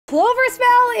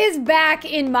Cloverspell is back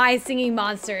in My Singing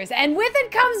Monsters, and with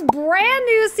it comes brand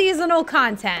new seasonal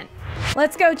content.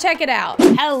 Let's go check it out.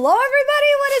 Hello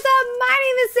everybody, what is up? My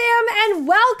name is Sam, and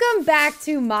welcome back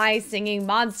to My Singing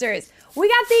Monsters. We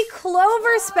got the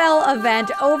Cloverspell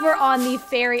event over on the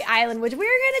Faerie Island, which we're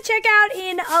gonna check out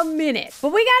in a minute.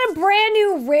 But we got a brand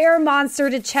new rare monster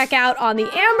to check out on the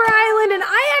Amber Island, and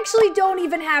I actually don't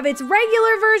even have its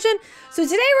regular version. So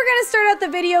today we're gonna start out the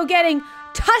video getting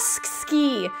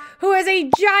Tuskski, who is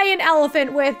a giant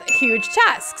elephant with huge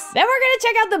tusks. Then we're gonna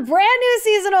check out the brand new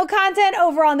seasonal content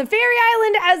over on the Faerie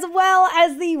Island, as well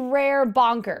as the rare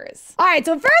bonkers. All right,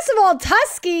 so first of all,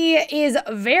 Tuskski is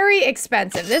very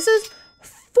expensive. This is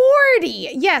 40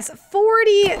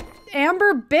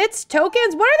 amber bits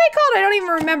tokens. What are they called? I don't even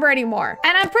remember anymore.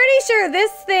 And I'm pretty sure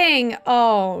this thing,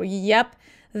 oh, yep.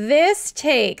 This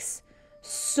takes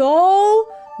so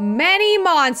many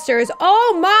monsters.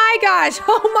 Oh my gosh,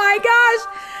 oh my gosh.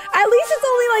 At least it's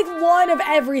only like one of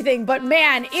everything, but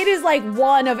man, it is like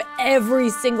one of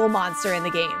every single monster in the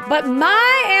game. But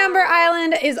my Amber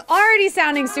Island is already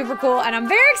sounding super cool, and I'm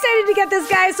very excited to get this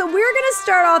guy, so we're gonna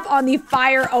start off on the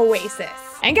Fire Oasis.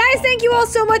 And guys, thank you all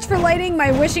so much for lighting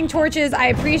my wishing torches. I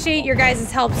appreciate your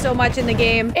guys' help so much in the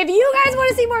game. If you guys want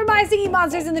to see more My Singing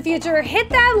Monsters in the future, hit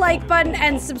that like button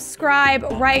and subscribe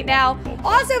right now.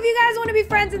 Also, if you guys want to be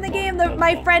friends in the game,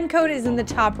 my friend code is in the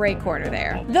top right corner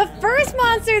there. The first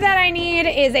monster that I need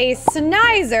is a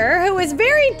Snizer, who is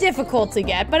very difficult to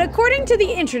get, but according to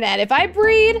the internet, if I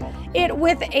breed it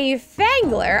with a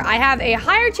Fangler, I have a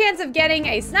higher chance of getting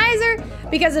a Snizer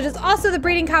because it is also the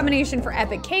breeding combination for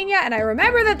Epic Kenya, and I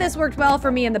remember that this worked well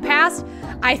for me in the past.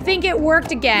 I think it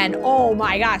worked again. Oh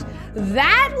my gosh.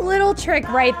 That little trick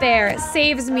right there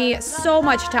saves me so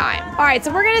much time. All right,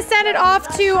 so we're gonna send it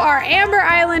off to our Amber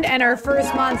Island, and our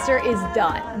first monster is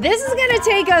done. This is gonna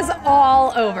take us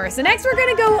all over. So next we're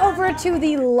gonna go over to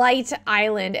the Light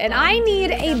Island, and I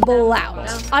need a Blout.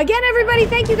 Again, everybody,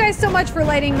 thank you guys so much for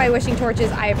lighting my wishing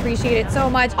torches. I appreciate it so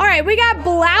much. All right, we got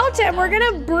Blout, and we're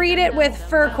gonna breed it with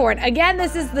Furcorn. Again,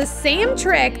 this is the same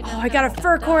trick. Oh, I got a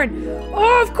Furcorn.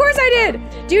 Oh, of course I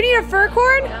did. Do you need a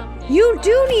Furcorn? You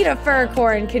do need a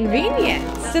Furcorn, convenient.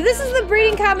 So this is the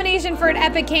breeding combination for an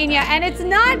Epic Kenya, and it's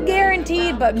not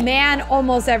guaranteed, but man,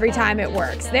 almost every time it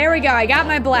works. There we go, I got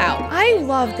my Blout. I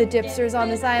love the dipsters on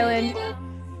this island.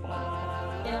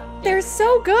 They're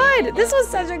so good. This was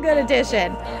such a good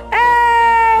addition.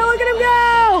 Hey, look at him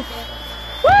go.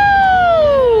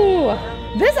 Woo!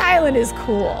 This island is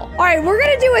cool. All right, we're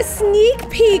gonna do a sneak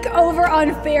peek over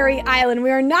on Faerie Island. We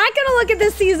are not gonna look at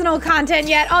the seasonal content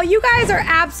yet. Oh, you guys are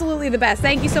absolutely the best.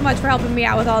 Thank you so much for helping me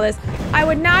out with all this. I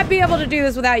would not be able to do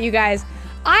this without you guys.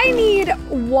 I need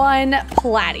one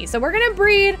Platy. So we're gonna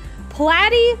breed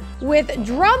Platy with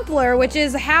Drumpler, which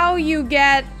is how you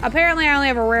get, apparently I only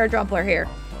have a rare Drumpler here.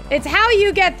 It's how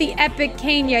you get the Epic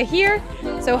Kenya here.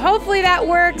 So hopefully that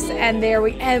works, and there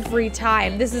we, every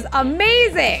time. This is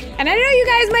amazing. And I know you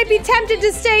guys might be tempted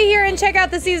to stay here and check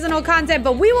out the seasonal content,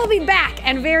 but we will be back,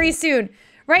 and very soon.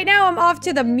 Right now I'm off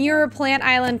to the Mirror Plant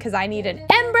Island because I need an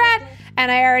Embrat, and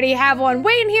I already have one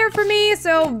waiting here for me,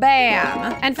 so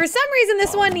bam. And for some reason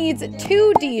this one needs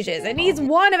 2 Deges. It needs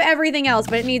one of everything else,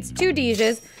 but it needs 2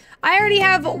 Deges. I already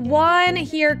have one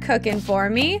here cooking for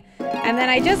me, and then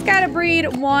I just gotta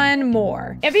breed one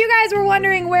more. If you guys were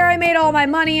wondering where I made all my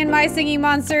money in My Singing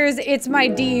Monsters, it's my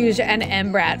Dege and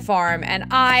Embrat farm, and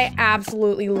I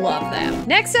absolutely love them.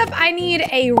 Next up, I need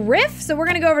a Riff, so we're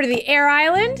gonna go over to the Air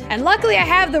Island, and luckily I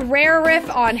have the rare Riff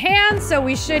on hand, so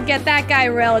we should get that guy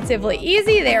relatively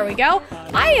easy. There we go.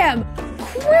 I am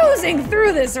cruising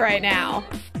through this right now.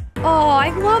 Oh, I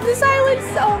love this island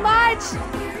so much.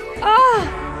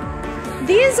 Oh.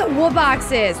 These wood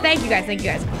boxes, thank you guys,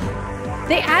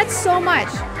 they add so much.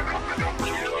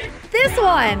 This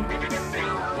one,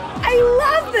 I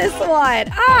love this one.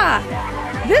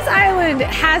 This island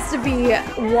has to be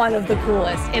one of the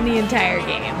coolest in the entire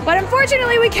game. But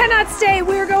unfortunately, we cannot stay.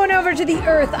 We're going over to the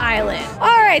Earth Island.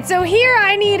 All right, so here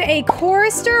I need a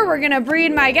Chorister. We're gonna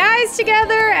breed my guys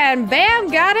together, and bam,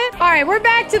 got it. All right, we're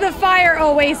back to the Fire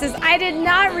Oasis. I did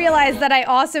not realize that I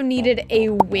also needed a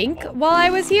Wink while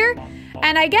I was here.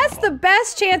 And I guess the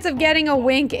best chance of getting a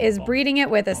Wink is breeding it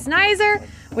with a Snizer,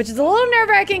 which is a little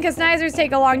nerve-wracking because Snizers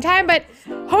take a long time, but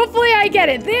hopefully I get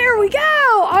it. There we go.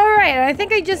 All right, I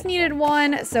think I just needed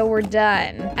one, so we're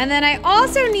done. And then I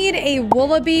also need a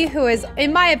Woolabee, who is,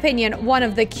 in my opinion, one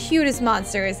of the cutest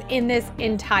monsters in this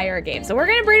entire game. So we're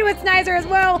gonna breed it with Snizer as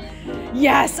well.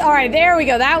 Yes, all right, there we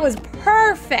go. That was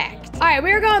perfect. All right,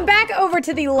 we're going back over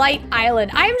to the Light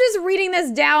Island. I'm just reading this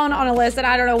down on a list, and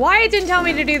I don't know why it didn't tell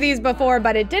me to do these before,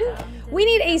 but it didn't. We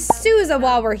need a Sousa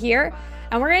while we're here.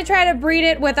 And we're gonna try to breed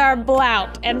it with our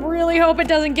blout and really hope it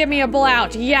doesn't give me a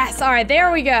blout. Yes, all right, there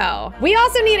we go. We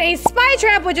also need a spy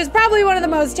trap, which is probably one of the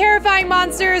most terrifying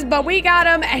monsters, but we got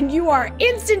him, and you are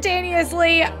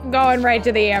instantaneously going right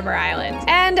to the Amber Island.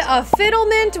 And a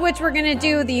Ffiddlement, which we're gonna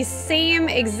do the same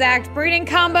exact breeding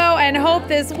combo and hope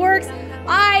this works.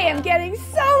 I am getting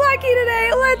so lucky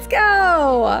today. Let's go.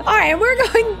 All right, we're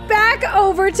going back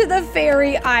over to the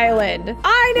Faerie Island.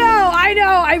 I know.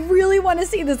 I really want to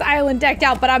see this island decked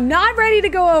out, but I'm not ready to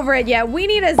go over it yet. We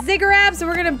need a Ziggurat, so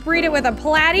we're going to breed it with a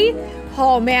Platy.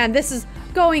 Oh, man, this is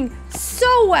going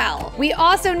so well. We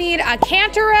also need a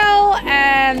Cantarell,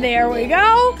 and there we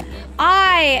go.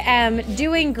 I am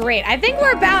doing great. I think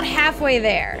we're about halfway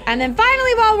there. And then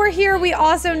finally, while we're here, we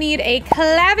also need a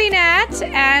Clavinet,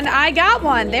 and I got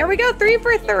one. There we go, 3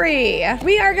 for 3.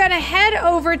 We are gonna head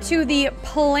over to the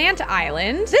Plant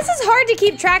Island. This is hard to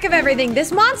keep track of everything.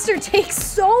 This monster takes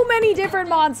so many different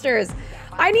monsters.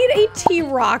 I need a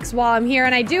T-Rox while I'm here,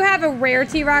 and I do have a rare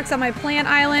T-Rox on my Plant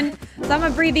Island, so I'm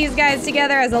gonna breed these guys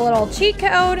together as a little cheat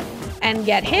code and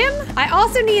get him. I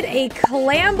also need a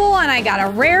Clamble, and I got a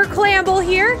rare Clamble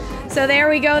here. So there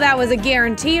we go, that was a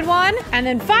guaranteed one. And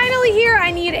then finally here,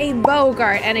 I need a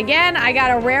Bogart. And again, I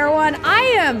got a rare one. I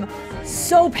am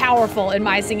so powerful in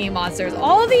my singing monsters.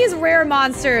 All these rare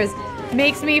monsters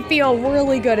makes me feel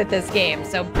really good at this game.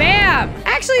 So bam!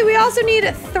 Actually, we also need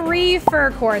 3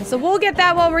 Furcorn, so we'll get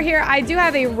that while we're here. I do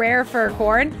have a rare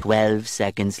Furcorn. 12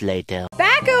 seconds later.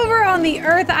 Back over on the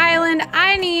Earth Island,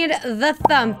 I need the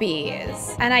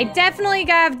Thumpies. And I definitely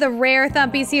have the rare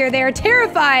Thumpies here. They're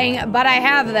terrifying, but I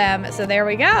have them, so there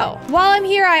we go. While I'm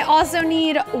here, I also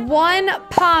need 1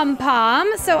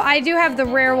 Pom-Pom, so I do have the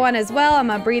rare one as well. I'm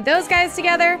gonna breed those guys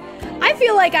together. I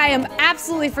feel like I am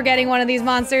absolutely forgetting one of these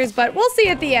monsters, but we'll see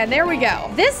at the end. There we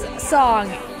go. This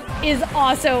song is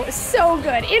also so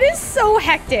good. It is so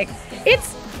hectic.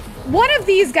 It's one of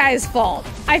these guys' fault.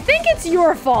 I think it's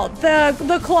your fault,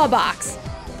 the claw box.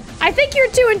 I think you're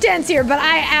too intense here, but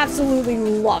I absolutely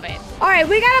love it. All right,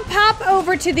 we gotta pop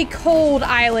over to the Cold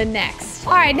Island next.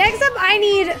 All right, next up, I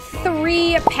need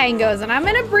 3 Pangos, and I'm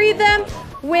gonna breed them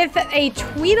with a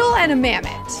Tweedle and a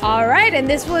Mammoth. All right, and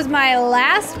this was my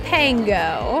last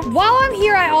Pango. While I'm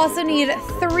here, I also need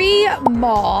 3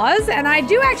 Maws, and I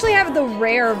do actually have the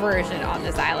rare version on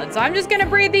this island. So I'm just gonna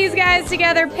breed these guys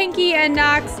together, Pinky and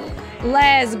Nox.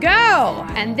 Let's go.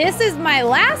 And this is my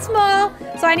last Maw,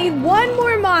 so I need 1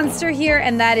 more monster here,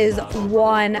 and that is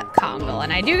 1 Congle.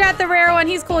 And I do got the rare one.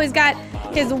 He's cool, he's got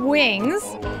his wings.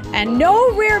 And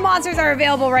no rare monsters are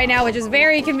available right now, which is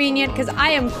very convenient because I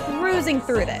am cruising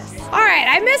through this. All right,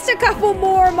 I missed a couple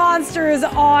more monsters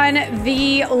on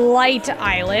the Light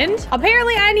Island.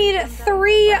 Apparently, I need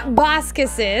 3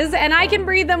 Boscuses, and I can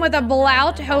breed them with a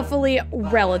Blout, hopefully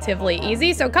relatively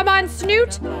easy. So come on,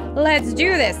 Snoot, let's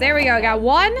do this. There we go, I got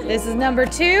 1. This is number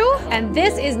 2, and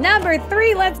this is number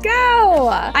 3. Let's go.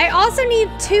 I also need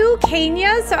 2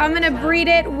 Canias, so I'm gonna breed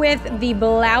it with the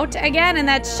Blout again, and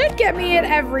that should get me it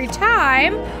every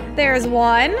time. There's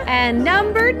 1, and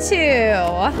number 2.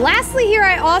 Lastly here,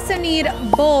 I also need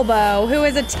Bulbo, who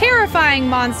is a terrifying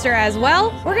monster as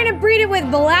well. We're gonna breed it with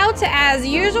Blout as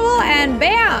usual, and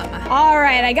bam! All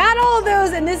right, I got all of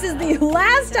those, and this is the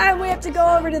last time we have to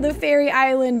go over to the Faerie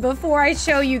Island before I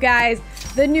show you guys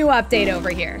the new update over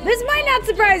here. This might not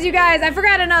surprise you guys. I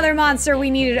forgot another monster we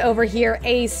needed over here,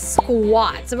 a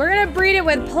Squat. So we're gonna breed it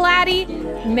with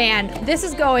Platy. Man, this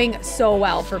is going so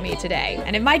well for me today.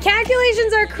 And if my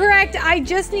calculations are correct, I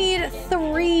just need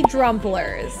 3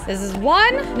 Drumplers. This is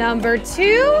 1, number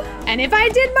 2, and if I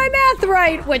did my math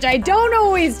right, which I don't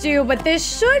always do, but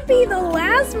this should be the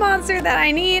last monster that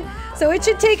I need, so it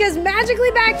should take us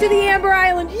magically back to the Amber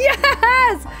Island.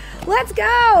 Yes! Let's go!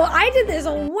 I did this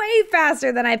way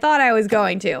faster than I thought I was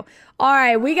going to. All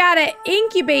right, we gotta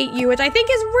incubate you, which I think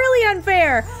is really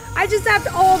unfair. I just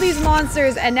zapped all these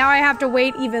monsters, and now I have to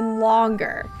wait even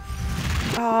longer.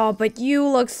 Oh, but you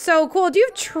look so cool. Do you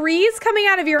have trees coming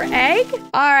out of your egg?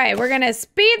 All right, we're gonna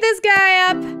speed this guy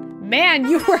up. Man,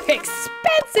 you were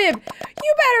expensive.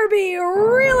 You better be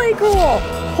really cool.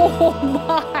 Oh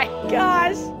my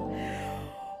gosh.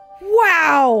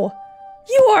 Wow.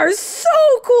 You are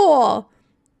so cool.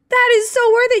 That is so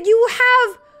worth it. You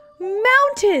have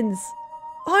mountains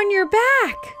on your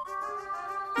back.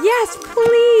 Yes,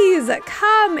 please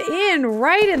come in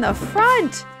right in the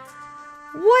front.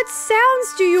 What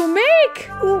sounds do you make?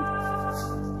 Ooh.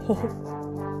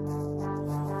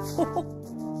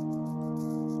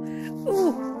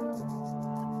 Ooh.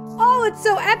 Oh, it's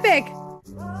so epic.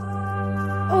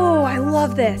 Oh, I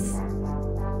love this.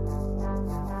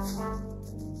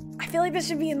 I feel like this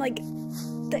should be in like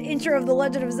the intro of the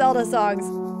Legend of Zelda songs.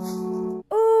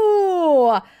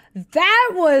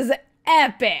 That was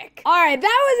epic. All right,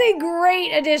 that was a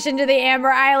great addition to the Amber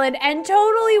Island and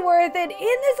totally worth it. In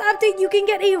this update, you can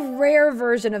get a rare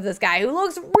version of this guy who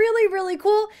looks really, really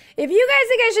cool. If you guys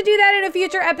think I should do that in a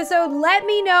future episode, let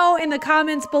me know in the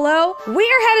comments below. We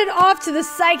are headed off to the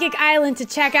Psychic Island to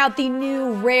check out the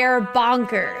new rare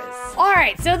bonkers. All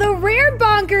right, so the rare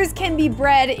bonkers can be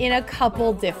bred in a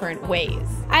couple different ways.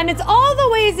 And it's all the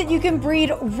ways that you can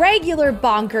breed regular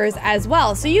bonkers as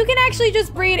well. So you can actually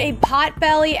just breed a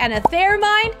potbelly and a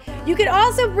thermine. You can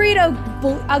also breed a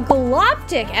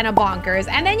galoptic and a bonkers.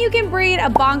 And then you can breed a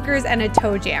bonkers and a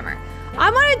toe jammer.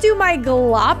 I'm gonna do my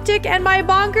galoptic and my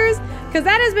bonkers because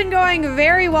that has been going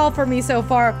very well for me so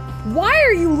far. Why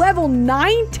are you level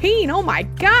 19? Oh my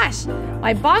gosh.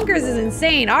 My bonkers is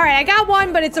insane. All right, I got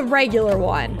one, but it's a regular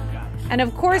one. And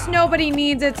of course nobody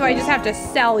needs it, so I just have to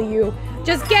sell you.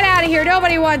 Just get out of here,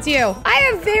 nobody wants you. I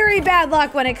have very bad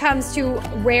luck when it comes to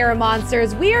rare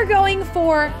monsters. We are going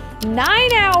for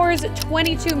 9 hours,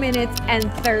 22 minutes,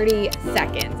 and 30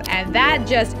 seconds. And that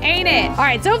just ain't it. All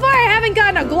right, so far I haven't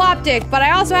gotten a Gloptic, but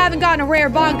I also haven't gotten a rare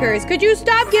bonkers. Could you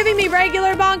stop giving me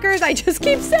regular bonkers? I just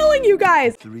keep selling you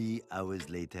guys. 3 hours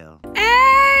later.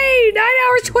 Hey, 9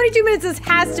 hours, 22 minutes, this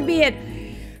has to be it.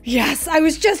 Yes, I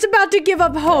was just about to give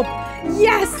up hope.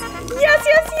 Yes, yes,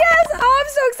 yes, yes. Oh, I'm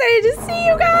so excited to see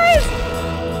you guys.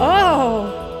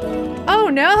 Oh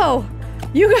no.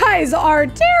 You guys are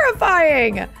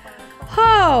terrifying.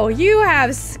 Oh, you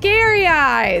have scary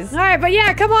eyes. All right, but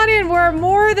yeah, come on in. We're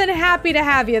more than happy to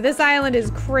have you. This island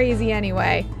is crazy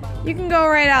anyway. You can go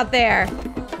right out there.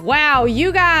 Wow,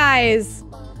 you guys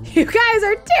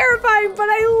are terrifying, but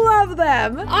I love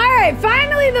them. All right,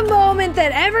 finally the moment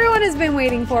that everyone has been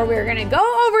waiting for. We're gonna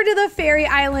go over to the Faerie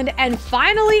Island and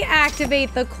finally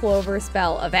activate the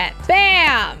Cloverspell event.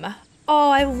 Bam! Oh,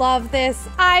 I love this.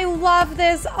 I love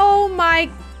this. Oh my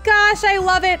gosh, I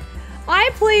love it. I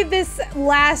played this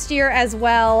last year as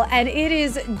well, and it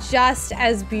is just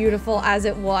as beautiful as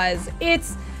it was.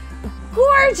 It's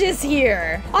gorgeous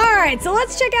here. All right, so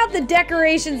let's check out the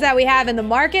decorations that we have in the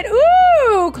market.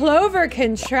 Ooh, clover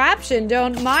contraption.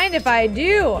 Don't mind if I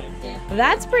do.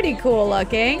 That's pretty cool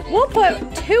looking. We'll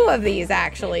put 2 of these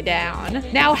actually down.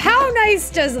 Now, how nice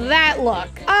does that look?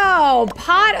 Oh,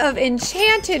 pot of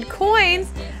enchanted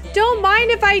coins. Don't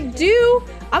mind if I do.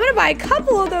 I'm gonna buy a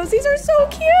couple of those. These are so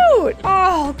cute.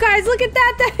 Oh, guys, look at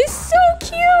that. That is so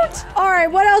cute. All right,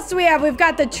 what else do we have? We've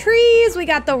got the trees. We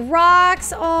got the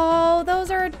rocks. Oh, those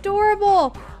are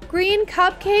adorable. Green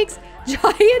cupcakes. Giant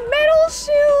metal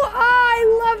shoe. Oh,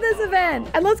 I love this event.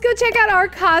 And let's go check out our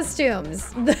costumes.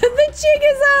 The jig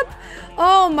is up.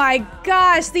 Oh my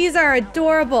gosh, these are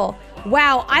adorable.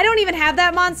 Wow, I don't even have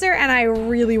that monster and I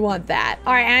really want that.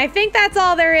 All right, and I think that's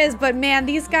all there is, but man,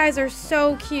 these guys are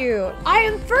so cute. I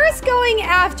am first going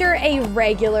after a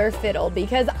regular Ffidyll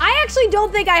because I actually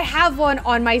don't think I have one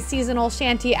on my seasonal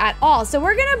shanty at all. So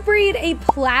we're gonna breed a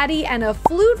platy and a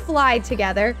flute fly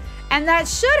together, and that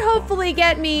should hopefully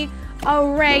get me a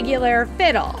regular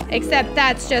Ffidyll, except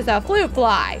that's just a flute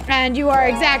fly. And you are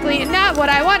exactly not what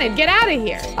I wanted. Get out of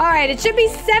here. All right, it should be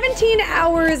 17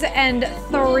 hours and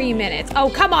 3 minutes.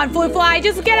 Oh, come on, flute fly,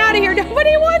 just get out of here.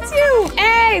 Nobody wants you.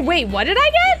 Hey, wait, what did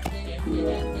I get?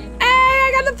 Hey,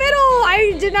 I got the Ffidyll.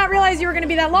 I did not realize you were gonna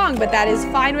be that long, but that is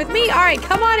fine with me. All right,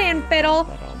 come on in, Ffidyll.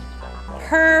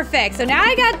 Perfect. So now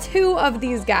I got 2 of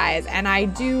these guys, and I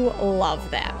do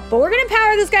love them. But we're gonna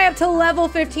power this guy up to level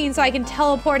 15 so I can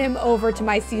teleport him over to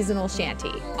my seasonal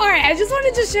shanty. All right, I just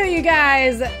wanted to show you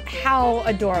guys how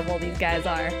adorable these guys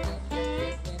are.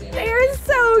 They're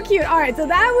so cute. All right, so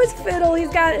that was Ffidyll. He's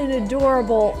got an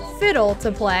adorable Ffidyll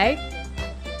to play.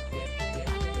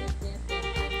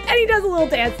 And he does a little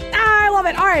dance. Ah, I love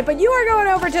it. All right, but you are going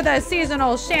over to the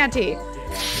seasonal shanty.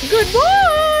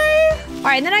 Goodbye. All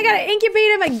right, and then I gotta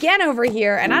incubate him again over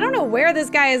here, and I don't know where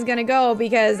this guy is gonna go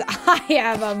because I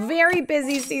have a very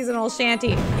busy seasonal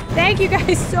shanty. Thank you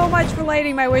guys so much for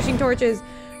lighting my wishing torches.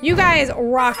 You guys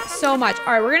rock so much.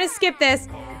 All right, we're gonna skip this.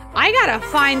 I gotta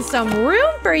find some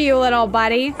room for you, little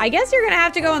buddy. I guess you're gonna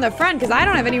have to go in the front because I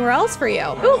don't have anywhere else for you.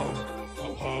 Ooh.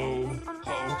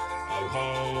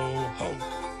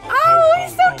 Oh,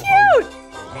 he's so cute.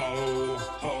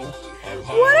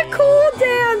 What a cool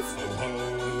dance.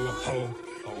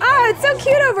 Oh, it's so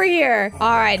cute over here.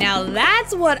 All right, now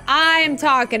that's what I'm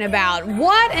talking about.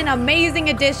 What an amazing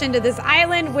addition to this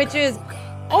island, which is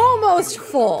almost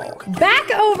full. Back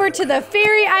over to the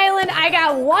Faerie Island, I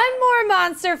got one more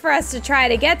monster for us to try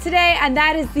to get today, and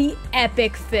that is the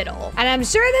epic Ffidyll. And I'm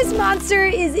sure this monster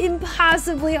is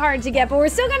impossibly hard to get, but we're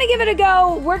still gonna give it a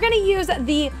go. We're gonna use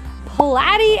the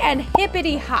Platy and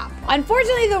Hippity Hop.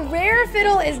 Unfortunately, the rare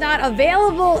Ffidyll is not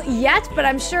available yet, but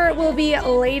I'm sure it will be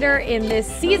later in this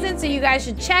season, so you guys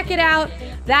should check it out.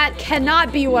 That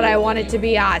cannot be what I want it to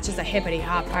be. Ah, it's just a Hippity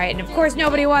Hop. All right, and of course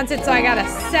nobody wants it, so I gotta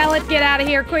sell it, get out of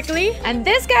here quickly. And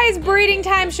this guy's breeding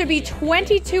time should be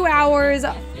 22 hours,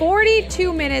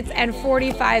 42 minutes, and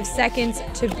 45 seconds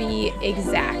to be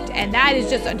exact. And that is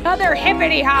just another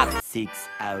Hippity Hop. 6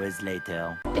 hours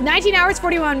later. 19 hours,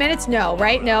 41 minutes? No,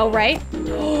 right? No, right?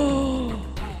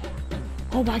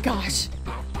 Oh my gosh.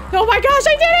 Oh my gosh,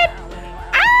 I did it!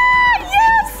 Ah,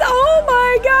 yes! Oh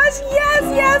my gosh, yes,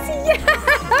 yes, yes!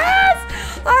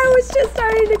 I was just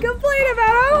starting to complain about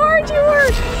how hard you were.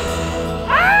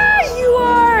 Ah, you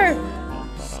are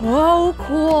so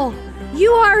cool.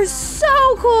 You are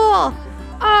so cool.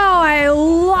 Oh, I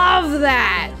love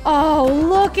that. Oh,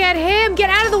 look at him. Get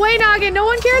out of the way, Noggin. No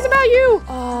one cares about you.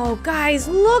 Oh, guys,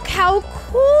 look how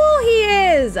cool he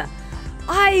is.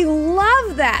 I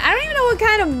love that. I don't even know what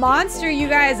kind of monster you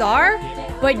guys are,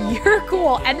 but you're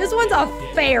cool. And this one's a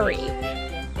fairy.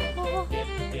 Oh.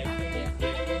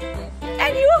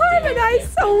 And you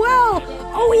harmonize so well.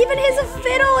 Oh, even his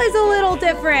Ffidyll is a little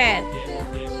different.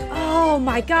 Oh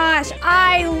my gosh,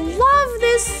 I love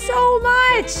this so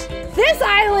much. This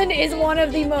island is one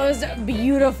of the most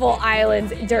beautiful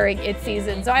islands during its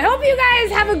season. So I hope you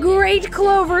guys have a great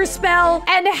Cloverspell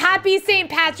and happy St.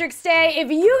 Patrick's Day. If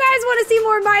you guys want to see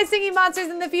more My Singing Monsters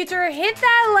in the future, hit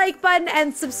that like button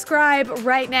and subscribe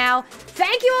right now.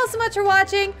 Thank you all so much for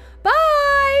watching.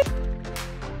 Bye.